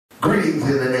Greetings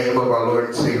in the name of our Lord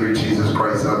and Savior Jesus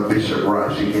Christ. I'm Bishop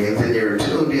Raji Gaines, and you're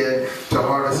tuned in to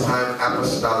Harvest Time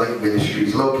Apostolic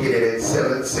Ministries, located at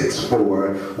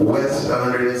 764 West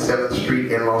 107th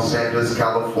Street in Los Angeles,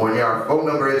 California. Our phone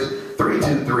number is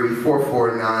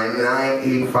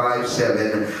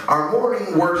 323-449-9857. Our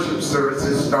morning worship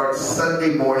services start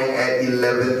Sunday morning at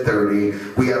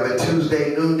 11:30. We have a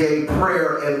Tuesday noonday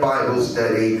prayer and Bible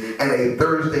study and a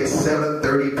Thursday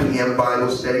 7:30 p.m.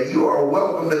 Bible study. You are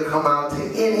welcome to come out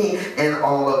to any and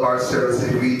all of our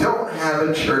services. If you don't have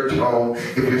a church home,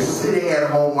 if you're sitting at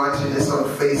home watching this on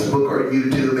Facebook or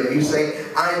YouTube and you say,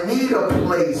 I need a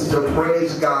place to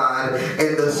praise God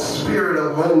in the spirit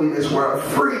of holiness where I'm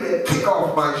free to kick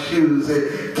off my shoes and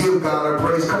give God a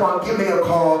praise. Come on, give me a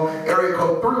call. Area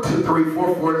code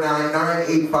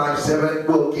 323-449-9857.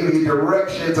 We'll give you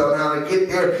directions on how to get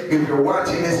there. If you're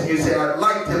watching this and you say, I'd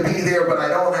like to be there, but I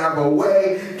don't have a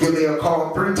way, give me a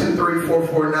call,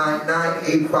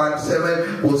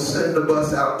 323-449-9857. We'll send the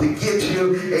bus out to get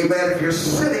you. Amen. If you're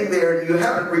sitting there and you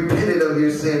haven't repented of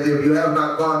your sins, if you have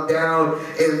not gone down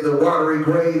in the watery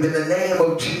grave in the name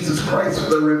of Jesus Christ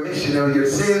for the remission of your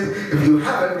sins, if you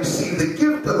haven't received the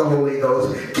gift of the Holy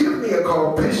Ghost, give me a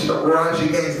call, Bishop Raji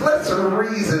Gaines. Let's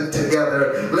reason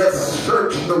together. Let's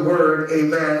search the Word,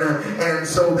 amen, and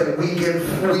so that we can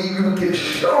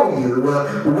show you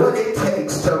what it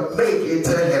takes to make it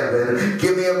to heaven.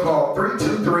 Give me a call,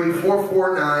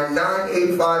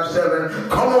 323-449-9857.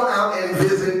 Come on out and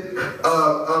visit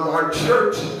our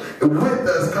church with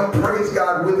us. Come praise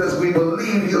God with us. We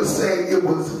believe you'll say it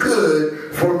was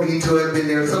good for me to have been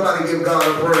there. Somebody give God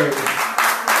a praise.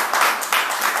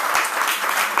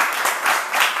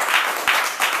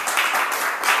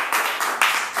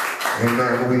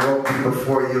 Amen. We won't be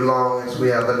before you long as we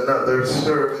have another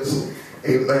service.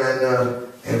 Amen.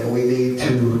 And we need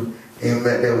to,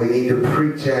 amen, that we need to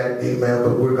preach at. Amen.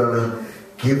 But we're going to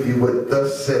give you what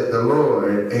thus said the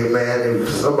Lord. Amen. If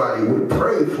somebody would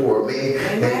pray for me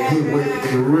and get with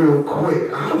me real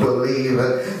quick, I believe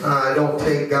I don't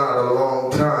take God a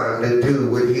long time to do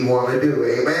what he want to do.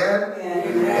 Amen.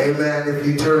 Amen. If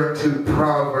you turn to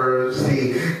Proverbs,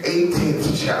 the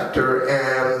 18th chapter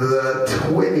and the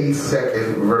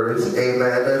 22nd verse,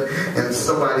 amen, and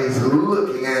somebody's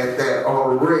looking at that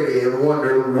already and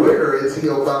wondering where is he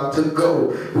about to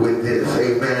go with this,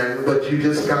 amen, but you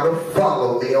just got to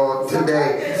follow me on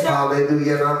today,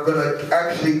 hallelujah, and I'm going to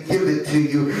actually give it to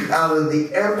you out of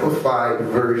the Amplified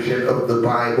version of the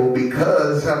Bible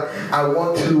because I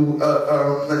want to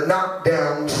knock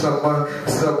down some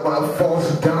false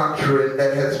doctrine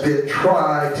that has been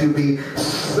tried to be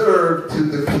served to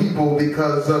the people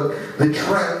because of the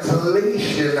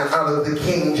translation out of the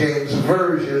King James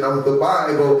Version of the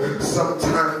Bible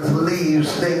sometimes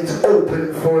leaves things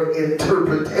open for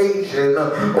interpretation,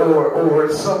 or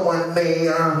someone may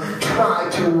try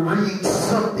to read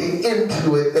something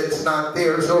into it that's not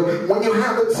there. So when you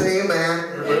have it, say amen.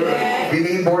 If you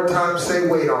need more time, say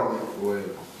wait on it.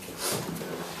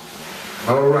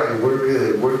 All right, we're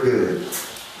good. We're good.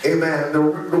 Amen.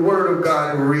 The Word of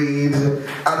God reads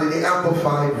out of the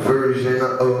Amplified version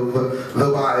of the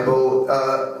Bible,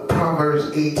 Proverbs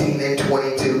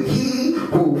 18:22. He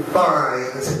who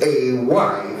finds a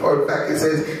wife, or in fact it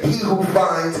says, he who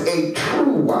finds a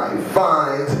true wife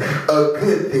finds a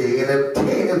good thing and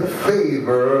obtaineth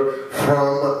favor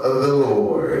from the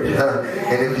Lord.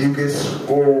 And if you can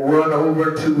run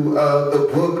over to the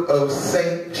book of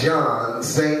St.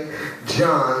 John's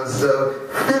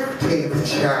 15th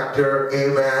chapter,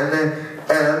 amen,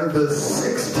 and the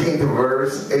 16th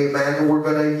verse, amen. We're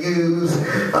going to use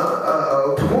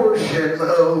a portion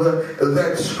of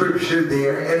that scripture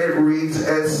there, and it reads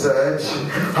as such,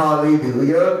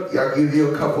 hallelujah. I'll give you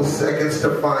a couple seconds to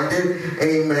find it,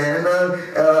 amen.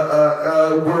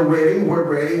 We're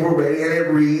ready, and it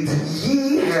reads,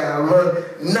 ye have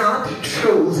not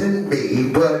chosen me,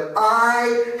 but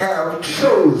I have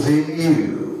chosen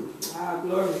you. I'm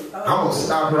going to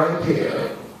stop right there.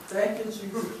 Thank you,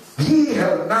 Jesus. Ye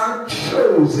have not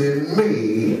chosen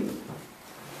me,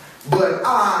 but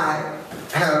I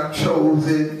have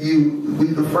chosen you.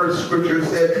 The first scripture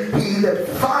said, he that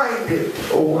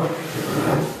findeth a wife.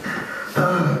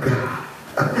 Oh, God.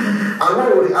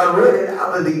 I read it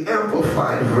out of the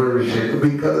Amplified version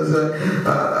because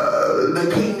the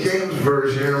King James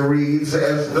Version reads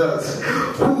as thus,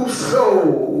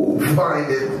 whoso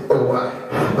findeth a wife.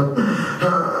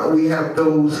 We have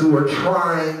those who are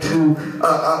trying to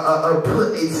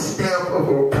put a stamp of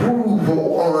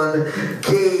approval on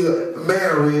gay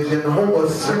marriage and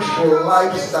homosexual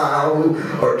lifestyle, who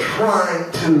are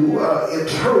trying to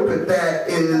interpret that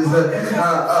is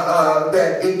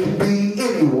that it can be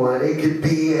anything. anyone. It could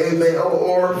be a male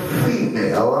or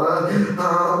female.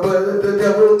 But the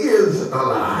devil is a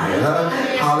lie.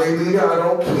 Hallelujah. I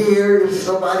don't care if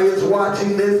somebody is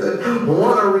watching this and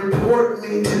want to report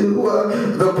me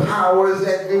to the powers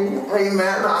that be.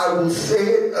 Amen. I will say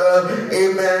it.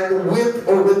 Amen. With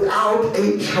or without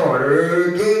a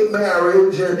charter, gay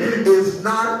marriage is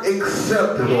not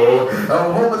acceptable.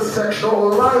 A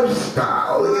homosexual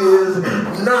lifestyle is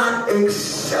not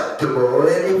acceptable.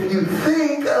 And if you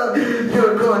think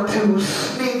you're going to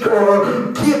sneak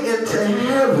or get into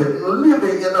heaven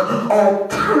living in an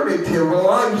alternative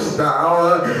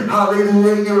lifestyle,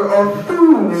 hallelujah, you're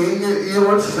fooling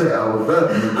yourself.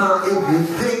 If you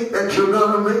think that you're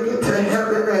going to make it to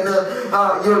heaven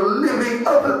and you're living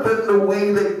other than the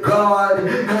way that God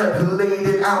has laid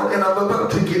it out, and I'm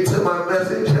about to get to my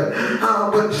message,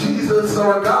 but Jesus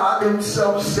or God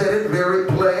himself said it very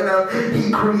plain.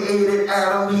 He created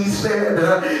Adam. He said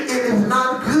it is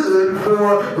not good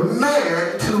for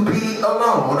man to be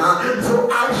alone. So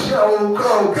I shall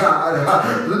go,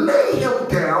 God, lay him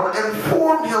down and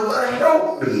form him a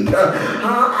helpmeet.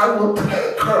 I will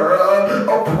take her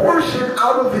a portion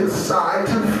out of his side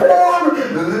to form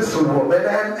this woman,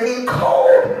 and they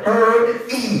called her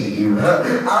Eve.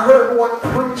 I heard one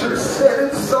preacher said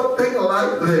it something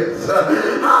like this.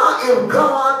 If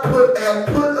God had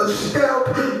put a stamp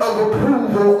of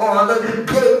approval on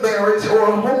gay marriage or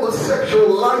a homosexual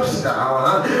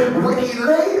lifestyle, when he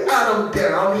laid Adam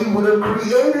down, he would have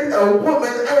created a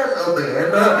woman and a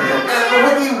man. And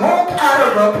when he woke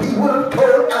Adam up, he would have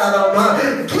told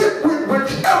Adam, get with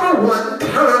whichever one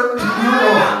turned you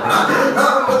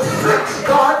on. But since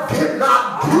God did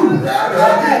not do that,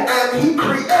 and he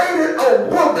created a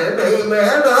woman,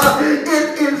 amen,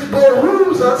 it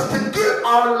behooves us to get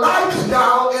our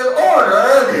lifestyle in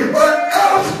order, or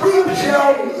else we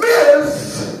shall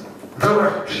miss the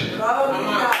rapture.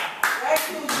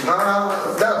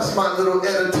 That's my little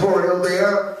editorial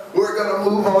there. We're going to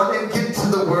move on and get to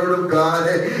the Word of God.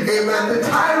 Amen. The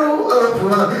title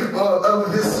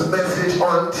of this message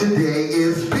on today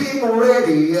is Being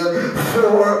Ready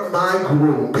for My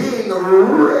Groom. Being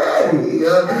ready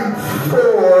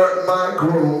for my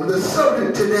groom. The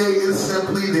subject today is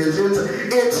simply this.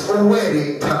 It's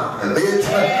wedding time. It's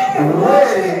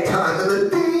wedding time. And the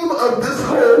theme of this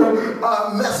whole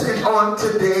message on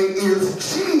today is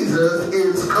Jesus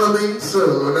is coming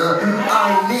soon.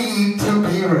 I need to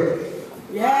be ready.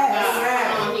 Yes.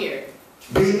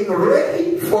 Being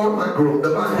ready for my groom.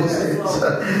 The Bible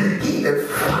says, he that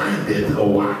findeth a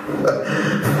wife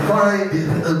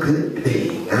findeth a good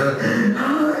thing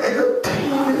and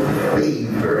obtaineth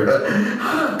favor.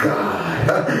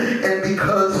 God. And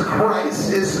because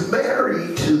Christ is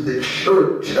married to the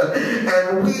church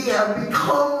and we have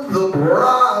become the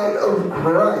bride of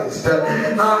Christ,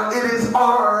 it is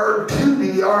our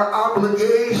duty, our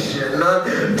obligation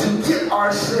to get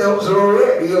ourselves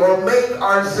ready or make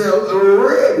ourselves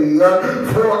ready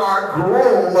for our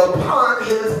groom upon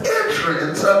his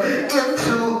entrance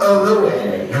into the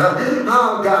wedding.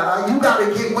 Oh God, you got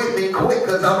to get with me quick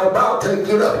because I'm about to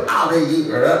get up out of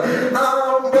here.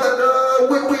 But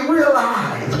when we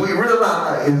realize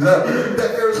that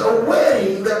there's a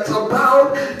wedding that's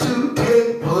about to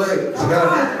take place.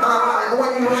 And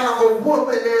when you have a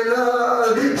woman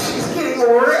and she's getting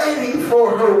ready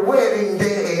for her wedding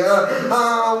day,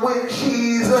 when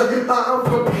she's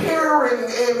preparing,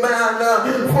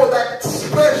 amen, for that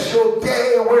special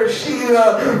day where she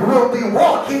will be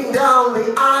walking down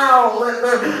the aisle and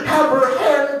have her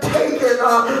hand taken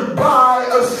by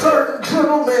a certain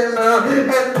gentleman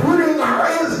and putting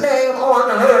his name on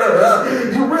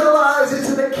her, you realize it's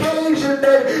an occasion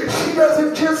that she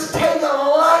doesn't just take it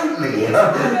lightly,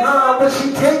 but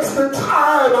she takes the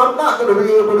time. I'm not going to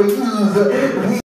be able to use